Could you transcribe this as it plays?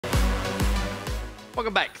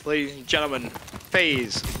Welcome back, ladies and gentlemen.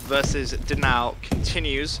 Faze versus Denial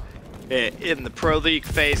continues in the Pro League.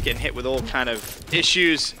 Faze getting hit with all kind of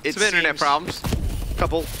issues. It's some internet problems.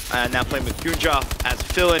 Couple, and now playing with Gunja as a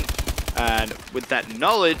fill-in. And with that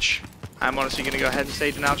knowledge, I'm honestly going to go ahead and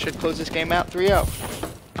say Denial should close this game out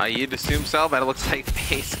 3-0. You'd assume so, but it looks like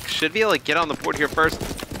Faze should be able to get on the board here first.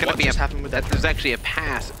 What just happened with that? There's actually a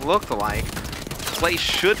pass, looked like. Clay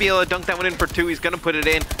should be able to dunk that one in for 2. He's going to put it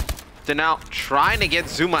in. Denial trying to get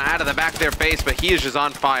Zuma out of the back of their face, but he is just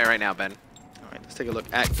on fire right now, Ben. All right, let's take a look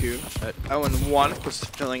at Goon at 0-1, plus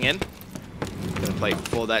filling in. Gonna play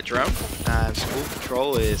for that drone. And School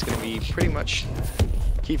Control is gonna be pretty much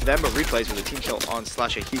key for them, but replays with a team kill on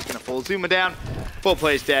Slasher. He's gonna fall Zuma down. 4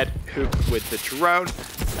 players dead. Hook with the drone.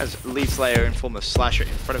 As lead Slayer in form of Slasher in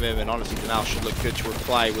front of him, and honestly Denial should look good to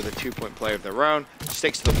reply with a 2-point play of their own.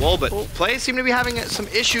 Sticks to the wall, but players seem to be having some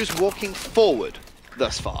issues walking forward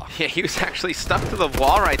thus far. Yeah, he was actually stuck to the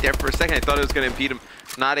wall right there for a second. I thought it was going to impede him,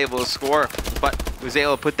 not able to score, but was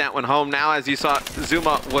able to put that one home. Now, as you saw,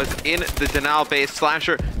 Zuma was in the Denial base.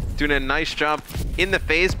 Slasher doing a nice job in the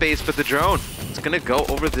Faze base, but the drone is going to go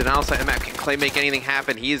over the Denial side of the map. Can Clay make anything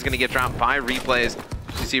happen? He is going to get dropped by replays.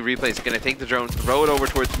 You see replays going to take the drone, throw it over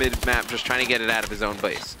towards mid-map, just trying to get it out of his own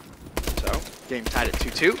base. So, game tied at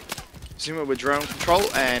 2-2. Zuma with drone control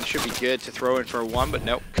and should be good to throw in for a 1, but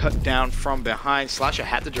nope, cut down from behind. Slasher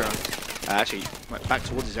had the drone. Actually went back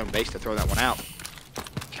towards his own base to throw that one out.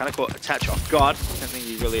 Kind of caught Attach off guard. I don't think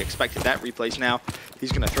he really expected that. Replays now.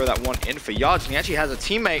 He's going to throw that one in for yards, and he actually has a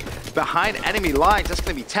teammate behind enemy lines. That's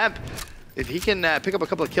going to be Temp. If he can pick up a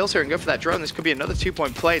couple of kills here and go for that drone, this could be another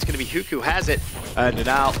 2-point play. It's going to be Hook who has it.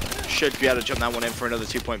 Denial should be able to jump that one in for another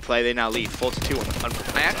 2-point play. They now lead 4-2 on the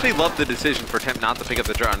front. I actually love the decision for Temp not to pick up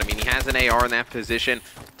the drone. I mean, he has an AR in that position,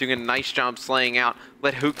 doing a nice job slaying out.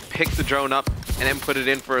 Let Hook pick the drone up and then put it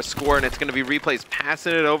in for a score, and it's going to be replays.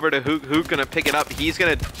 Passing it over to Hook. Hook going to pick it up. He's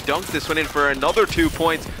going to dunk this one in for another 2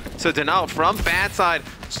 points. So Denial from bad side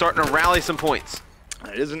starting to rally some points.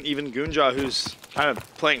 It isn't even Gunja who's kind of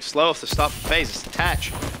playing slow off the start for Faze. It's Attach.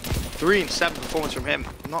 3 and 7 performance from him.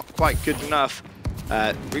 Not quite good enough.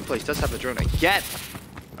 Replays does have the drone again.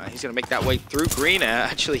 He's going to make that way through green.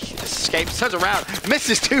 Actually escapes, turns around,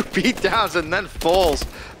 misses 2 beatdowns, and then falls.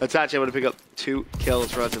 Attach able to pick up 2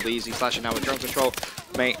 kills relatively easy. Slasher now with drone control.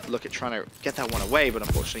 May look at trying to get that one away, but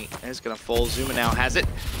unfortunately it's going to fall. Zuma now has it,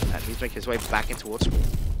 and he's making his way back in towards School.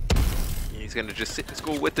 He's going to just sit in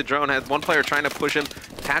School with the drone. Has one player trying to push him.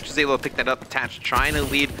 Attach is able to pick that up. Attach trying to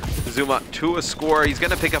lead Zuma to a score. He's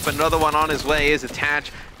going to pick up another one on his way. Is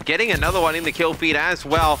Attach getting another one in the kill feed as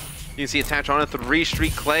well. You can see Attach on a 3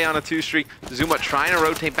 streak, Clay on a 2 streak. Zuma trying to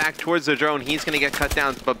rotate back towards the drone. He's going to get cut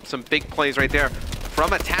down, but some big plays right there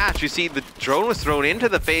from Attach. You see the drone was thrown into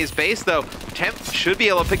the Faze base though. Temp should be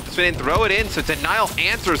able to pick this one in, throw it in, so Denial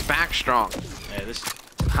answers back strong. Yeah, this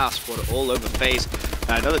house squad all over Faze.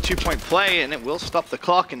 Another 2-point play, and it will stop the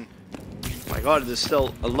clock. And my God, there's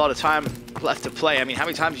still a lot of time left to play. I mean, how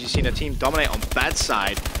many times have you seen a team dominate on bad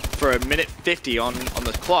side for 1:50 on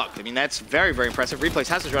the clock? I mean, that's very, very impressive. Replays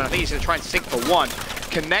has the drone. I think he's going to try and sink for 1.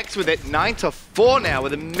 Connects with it. 9-4 now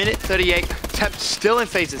with 1:38. Temp still in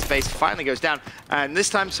Faze's face. Finally goes down. And this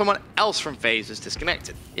time, someone else from Faze is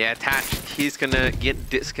disconnected. Yeah, Attach, he's going to get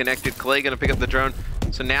disconnected. Clay going to pick up the drone.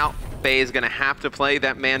 So now Faze is going to have to play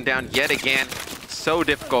that man down yet again. So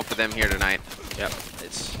difficult for them here tonight. Yep,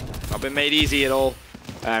 it's not been made easy at all.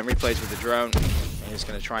 Replays with the drone. He's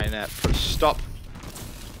going to try and put a stop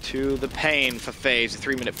to the pain for Faze.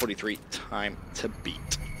 3:43 time to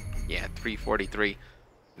beat. Yeah, 3:43.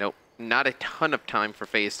 Nope, not a ton of time for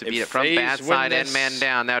Faze to beat it from Faze bad side and man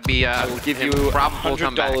down. That would be I will give you probable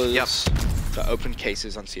comeback. Yep. For open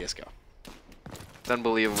cases on CSGO. It's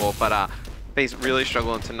unbelievable, but Faze really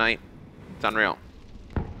struggling tonight. It's unreal.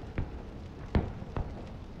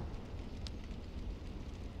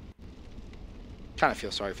 Kind of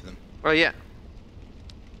feel sorry for them. Well, yeah.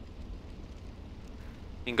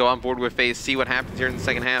 You can go on board with Faze, see what happens here in the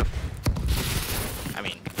second half. I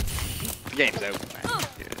mean, the game's over, man.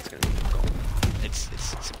 Yeah, it's gonna be difficult.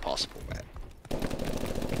 It's impossible, man.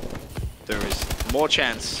 There is more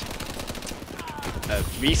chance of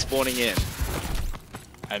respawning in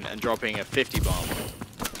and dropping a 50 bomb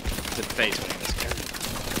to Faze winning this game.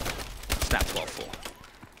 Snap 12-4.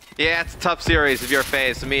 Yeah, it's a tough series if you're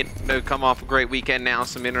Faze. I mean, they've come off a great weekend now,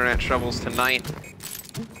 some internet troubles tonight.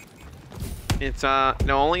 It's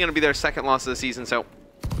only going to be their 2nd loss of the season, so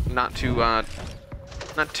not too bad.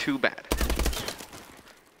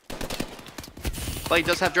 Clay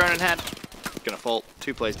does have drone in hand. Gonna fall.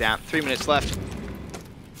 2 plays down. 3 minutes left.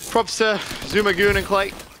 Props to Zuma, Goon, and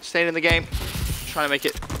Clay. Staying in the game. Trying to make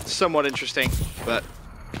it somewhat interesting, but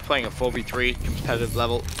playing a 4v3 competitive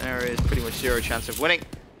level, there is pretty much 0 chance of winning.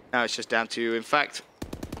 Now it's just down to, in fact,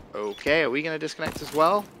 okay, are we going to disconnect as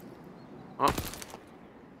well? Oh.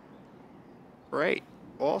 Great.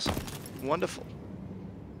 Awesome. Wonderful.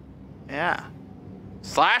 Yeah.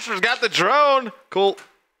 Slasher's got the drone. Cool.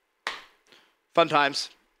 Fun times.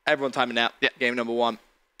 Everyone timing out. Yeah. Game number 1.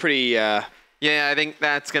 Pretty, Yeah, I think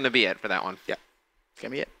that's going to be it for that one. yeah. It's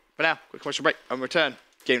going to be it. For now, quick commercial break. On return,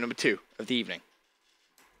 game number 2 of the evening.